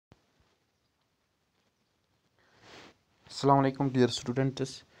Assalamu alaikum dear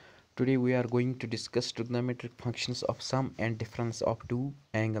students. Today we are going to discuss trigonometric functions of sum and difference of two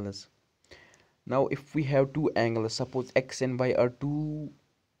angles. Now if we have two angles, suppose x and y are two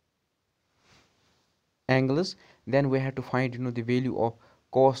angles, then we have to find the value of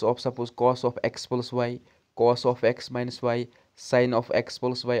suppose cos of x plus y, cos of x minus y, sine of x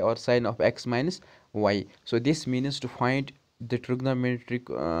plus y, or sine of x minus y. So this means to find the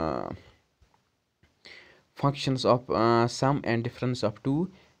trigonometric functions of sum and difference of two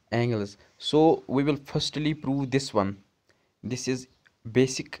angles. So we will firstly prove this one. This is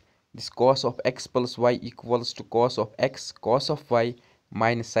basic. This cos of x plus y equals to cos of x cos of y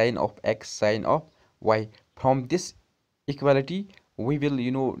minus sine of x sine of y. From this equality we will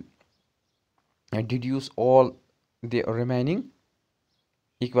deduce all the remaining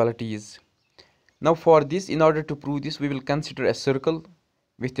equalities. Now for this, in order to prove this, we will consider a circle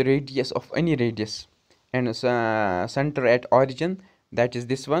with a radius of any radius and center at origin, that is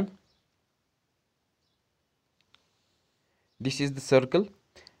this one. This is the circle.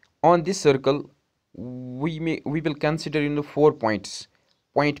 On this circle we will consider 4 points: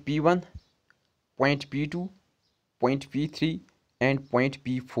 point P1, point P2, point P3, and point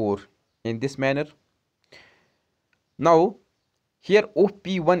P4, in this manner. Now here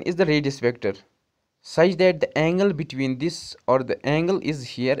OP1 is the radius vector, such that the angle between this, or the angle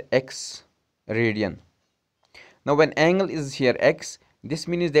is here x radian. Now when angle is here x, this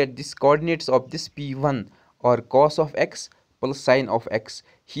means that this coordinates of this P1 or cos of x plus sine of x.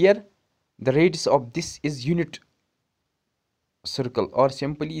 Here the radius of this is unit circle, or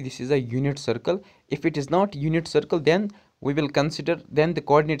simply this is a unit circle. If it is not unit circle, then we will consider, then the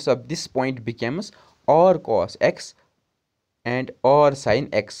coordinates of this point becomes or cos x and or sine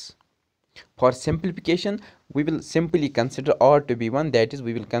x. For simplification, we will simply consider r to be 1, that is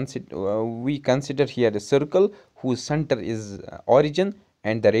we consider here a circle whose center is origin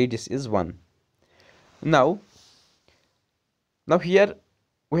and the radius is 1. Now here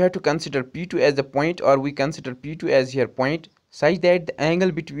we have to consider P2 as the point, or we consider P2 as here point, such that the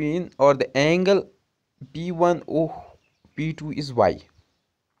angle between, or the angle P1 O P2 is y,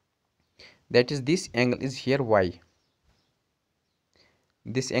 that is this angle is here y,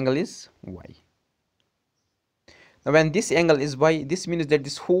 this angle is y. Now when this angle is y, this means that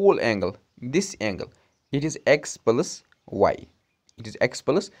this whole angle, this angle, it is x plus y, it is x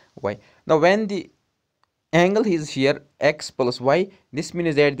plus y. Now when the angle is here x plus y, this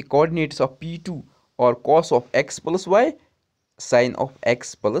means that the coordinates of P2 or cos of x plus y, sine of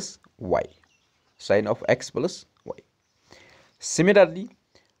x plus y, sine of x plus y. Similarly,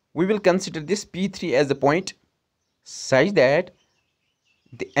 we will consider this P3 as the point, such that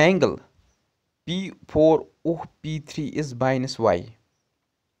the angle P4 of P3 is minus y,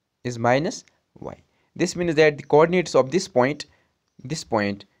 is minus y. This means that the coordinates of this point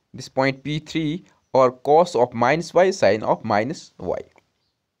P3 or cos of minus y, sine of minus y.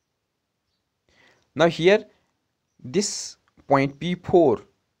 Now here this point P4,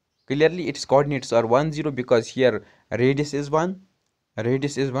 clearly its coordinates are 1 0, because here radius is 1,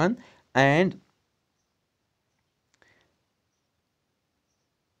 and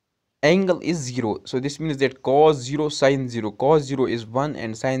angle is 0. So this means that cos 0 sine 0, cos 0 is 1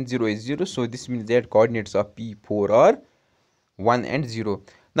 and sine 0 is 0. So this means that coordinates of P4 are 1 and 0.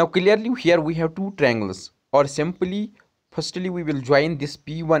 Now clearly here we have two triangles, or simply firstly we will join this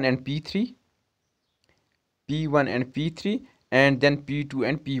P1 and P3, and then P2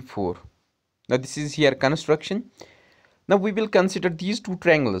 and P4. Now this is here construction. Now we will consider these two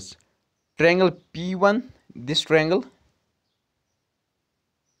triangles. Triangle P1, this triangle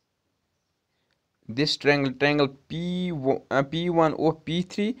P1 of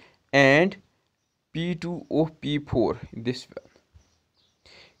P3 and P2 of P4, this one.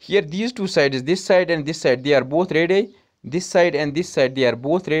 Here these two sides, this side and this side, they are both radii. This side and this side, they are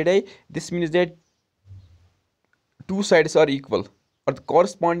both radii. This means that two sides are equal, or the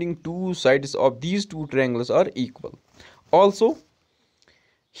corresponding two sides of these two triangles are equal. Also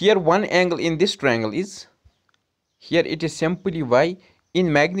here one angle in this triangle is, here it is simply y.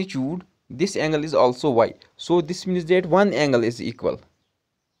 In magnitude this angle is also y, so this means that one angle is equal.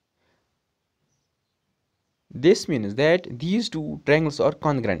 This means that these two triangles are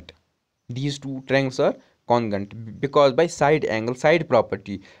congruent. Because by side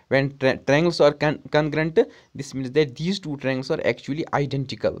property, when triangles are congruent, this means that these two triangles are actually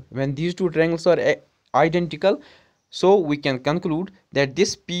identical. When these two triangles are identical, so we can conclude that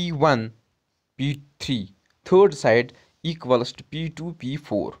this P1 P3 third side equals to P2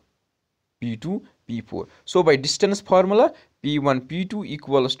 P4. P4. So by distance formula, P1 P2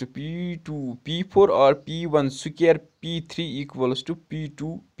 equals to P2 P4, or P1 square P3 equals to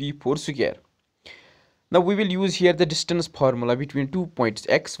P2 P4 square. Now we will use here the distance formula between 2 points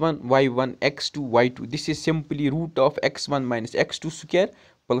x1 y1 x2 y2. This is simply root of x1 minus x2 square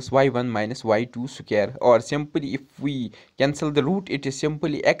plus y1 minus y2 square, or simply if we cancel the root, it is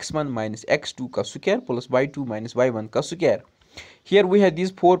simply x1 minus x2 ka square plus y2 minus y1 ka square. Here we have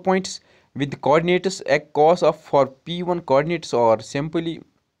these 4 points with the coordinates. Cos of for p1 coordinates are simply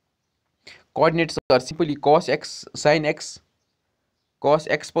cos x sin x, cos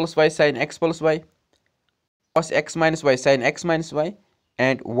x plus y sin x plus y, cos x minus y sin x minus y,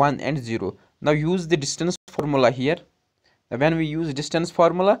 and 1 and 0. Now use the distance formula here. Now when we use distance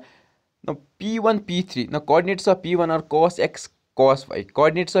formula, now p1 p3, now coordinates of p1 are cos x cos y,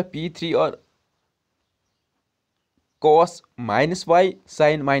 coordinates of p3 are cos minus y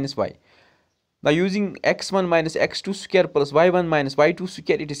sin minus y. Now using x1 minus x2 square plus y1 minus y2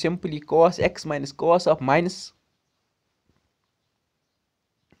 square, it is simply cos x minus cos of minus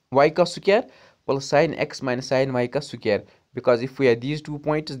y ka square plus sin x minus sin y ka square. Because if we have these 2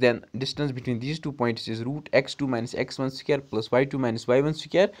 points, then distance between these 2 points is root x2 minus x1 square plus y2 minus y1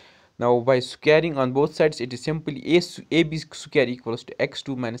 square. Now by squaring on both sides, it is simply ab square equals to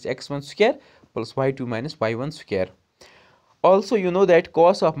x2 minus x1 square plus y2 minus y1 square. Also, you know that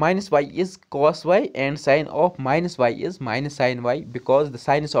cos of minus y is cos y and sin of minus y is minus sin y, because the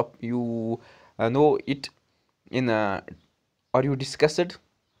sinus of you know it in or you discussed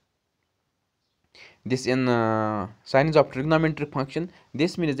this in sinus of trigonometric function.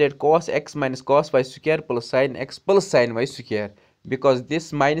 This means that cos x minus cos y square plus sin x plus sin y square, because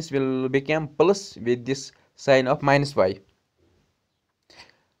this minus will become plus with this sign of minus y.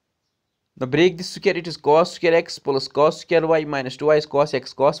 Now break this square, it is cos square x plus cos square y minus 2y is cos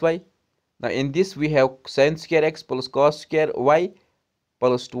x cos y. Now in this we have sin square x plus cos square y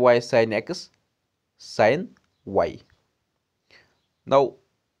plus 2y sin x sin y. Now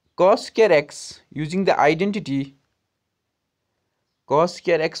cos square x, using the identity cos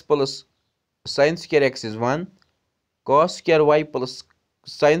square x plus sin square x is 1, cos square y plus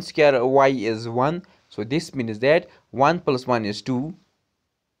sin square y is 1. So this means that 1 plus 1 is 2,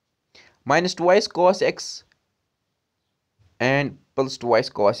 minus 2y is cos x and plus 2y is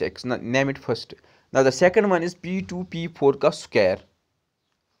cos x. Now name it first. Now the second one is p2 p4 ka square,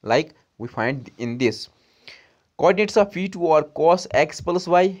 like we find in this. Coordinates of p2 are cos x plus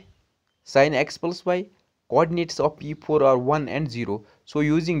y sin x plus y, coordinates of p4 are 1 and 0. So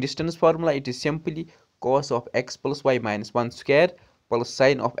using distance formula, it is simply cos of x plus y minus 1 square plus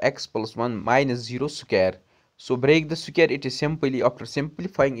sin of x plus 1 minus 0 square. So break the square, it is simply, after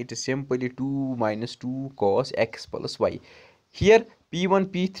simplifying, it is simply 2 minus 2 cos x plus y. Here p1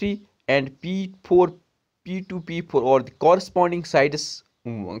 p3 and p4 p2 p4 are the corresponding sides,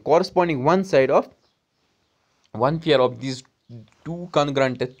 corresponding one side of one pair of these two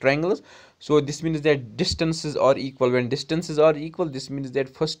congruent triangles. So this means that distances are equal. When distances are equal, this means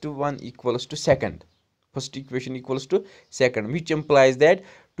that first one equals to second, first equation equals to second, which implies that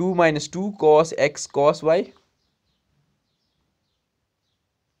 2 minus 2 cos x cos y,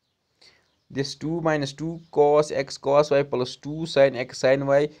 this 2 minus 2 cos x cos y plus 2 sin x sin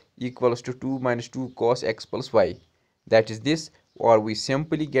y equals to 2 minus 2 cos x plus y. That is this, or we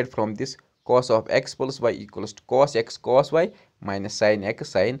simply get from this cos of x plus y equals to cos x cos y minus sin x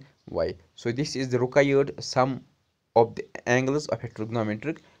sin y. So this is the required sum of the angles of a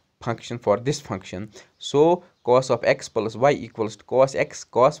trigonometric function for this function. So cos of x plus y equals to cos x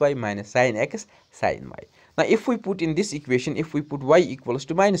cos y minus sin x sin y. Now if we put in this equation, if we put y equals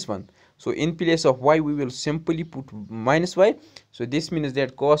to minus 1, so in place of y we will simply put minus y. So this means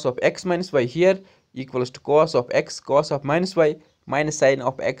that cos of x minus y here equals to cos of x cos of minus y minus sin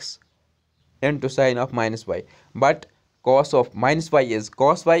of x into sin of minus y. But cos of minus y is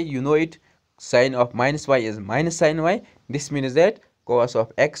cos y, you know it. Sin of minus y is minus sin y. This means that cos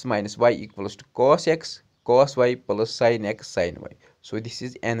of x minus y equals to cos x cos y plus sin x sin y. So this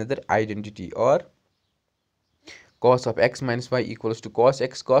is another identity, or cos of x minus y equals to cos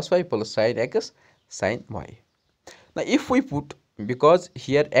x cos y plus sin x sin y. Now if we put, because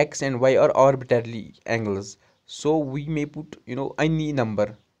here x and y are arbitrary angles, so we may put any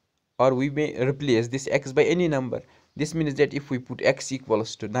number, or we may replace this x by any number. This means that if we put x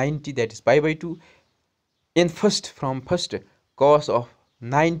equals to 90, that is pi by 2, in first cos of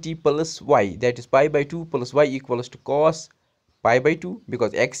 90 plus y, that is pi by 2 plus y equals to cos pi by 2,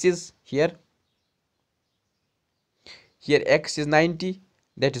 because x is here x is 90,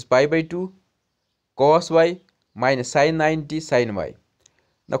 that is pi by 2 cos y minus sin 90 sin y.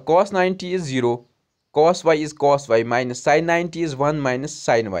 Now cos 90 is 0, cos y is cos y minus sin 90 is 1 minus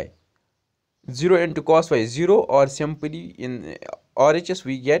sin y. 0 into cos y is 0, or simply in RHS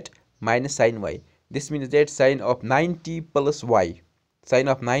we get minus sin y. This means that sine of 90 plus y, sine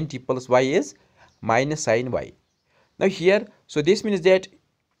of 90 plus y is minus sin y. Now here, so this means that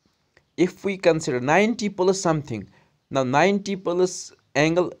if we consider 90 plus something, now 90 plus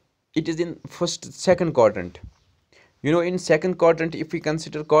angle, it is in second quadrant. You know, in second quadrant, if we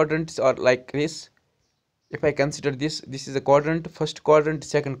consider quadrants are like this, if I consider this is a quadrant, first quadrant,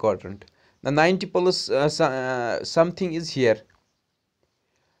 second quadrant. Now 90 plus something is here.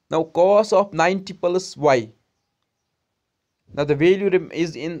 Now cos of 90 plus y. Now the value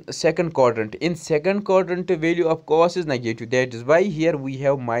is in second quadrant. In second quadrant, the value of cos is negative. That is why here we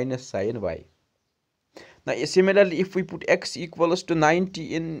have minus sin y. Now similarly, if we put x equals to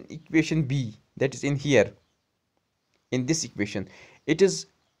 90 in equation B, that is in here, in this equation, it is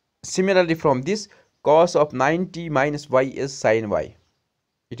similarly from this, cos of 90 minus y is sin y.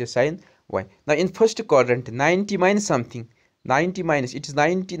 It is sin y. Now in first quadrant, 90 minus something, 90 minus, it is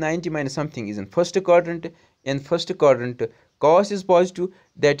 90 minus something is in first quadrant. In first quadrant, cos is positive,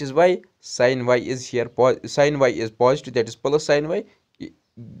 that is why sin y is here, sin y is positive, that is plus sin y.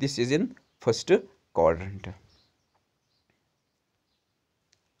 This is in first quadrant.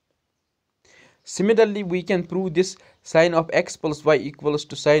 Similarly, we can prove this sin of x plus y equals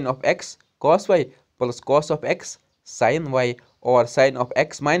to sin of x cos y plus cos of x sin y, or sin of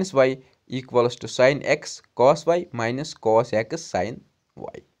x minus y equals to sin x cos y minus cos x sin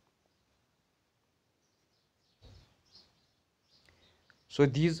y. So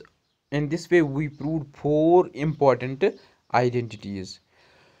these, in this way we proved 4 important identities.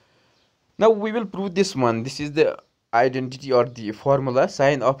 Now we will prove this one. This is the identity or the formula,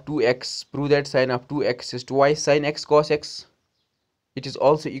 sin of 2x. Prove that sin of 2x is twice sin x cos x. It is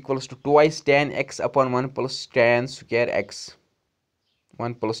also equals to twice tan x upon 1 plus tan square x.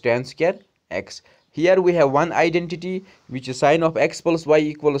 1 plus tan square x. Here we have one identity, which is sin of x plus y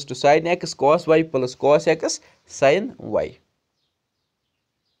equals to sin x cos y plus cos x sin y.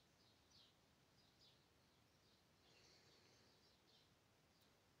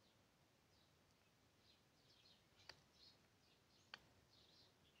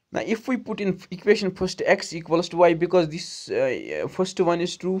 Now if we put in equation first x equals to y, because this first one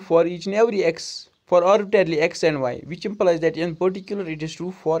is true for each and every x, for arbitrarily x and y, which implies that in particular it is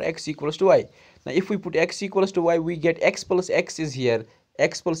true for x equals to y. Now if we put x equals to y, we get x plus x is here,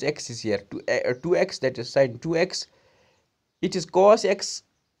 x plus x is here, 2x, that is sin 2x. It is cos x,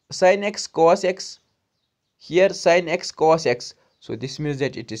 sin x cos x, here sin x cos x. So this means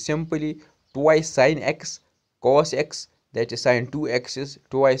that it is simply twice sin x cos x, that is sin 2x is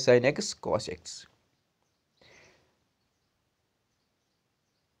twice sin x cos x.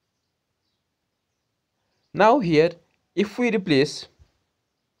 Now here, if we replace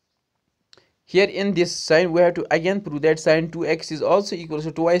here in this sign, we have to again prove that sin 2x is also equal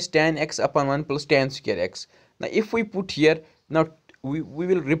to twice tan x upon 1 plus tan square x. Now if we put here, now we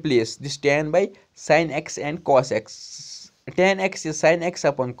will replace this tan by sin x and cos x. Tan x is sin x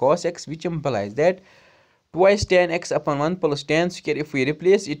upon cos x, which implies that twice tan x upon 1 plus tan square, if we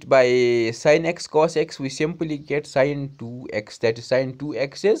replace it by sin x cos x, we simply get sin 2x, that is sin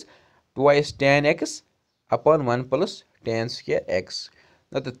 2x is twice tan x upon 1 plus tan square x.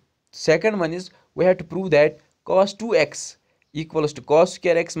 Now the second one is, we have to prove that cos 2x equals to cos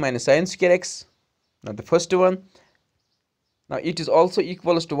square x minus sin square x. Now the first one, now it is also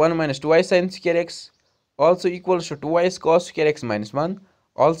equals to 1 minus twice sin square x, also equals to twice cos square x minus 1,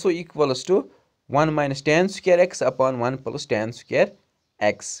 also equals to 1 minus tan square x upon 1 plus tan square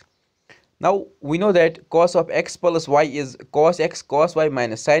x. Now we know that cos of x plus y is cos x cos y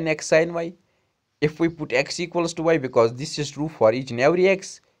minus sin x sin y. If we put x equals to y, because this is true for each and every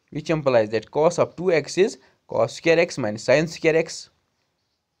x, which implies that cos of 2x is cos square x minus sin square x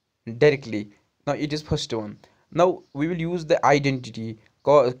directly. Now it is first one. Now we will use the identity,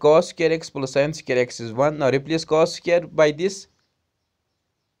 cos square x plus sin square x is 1. Now replace cos square by this,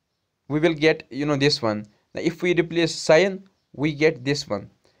 we will get, you know, this one. Now if we replace sin, we get this one.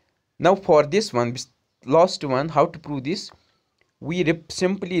 Now for this one, last one, how to prove this? We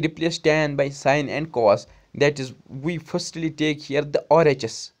simply replace tan by sin and cos. That is, we firstly take here the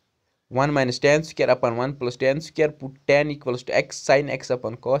RHS, 1 minus tan square upon 1 plus tan square, put tan equals to x sin x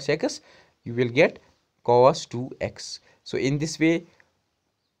upon cos x, you will get cos 2x. So in this way,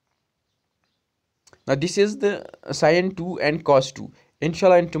 now this is the sin 2 and cos 2.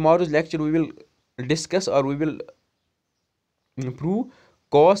 Inshallah, in tomorrow's lecture we will discuss, or we will prove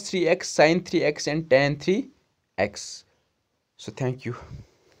cos 3x, sin 3x and tan 3x. So thank you.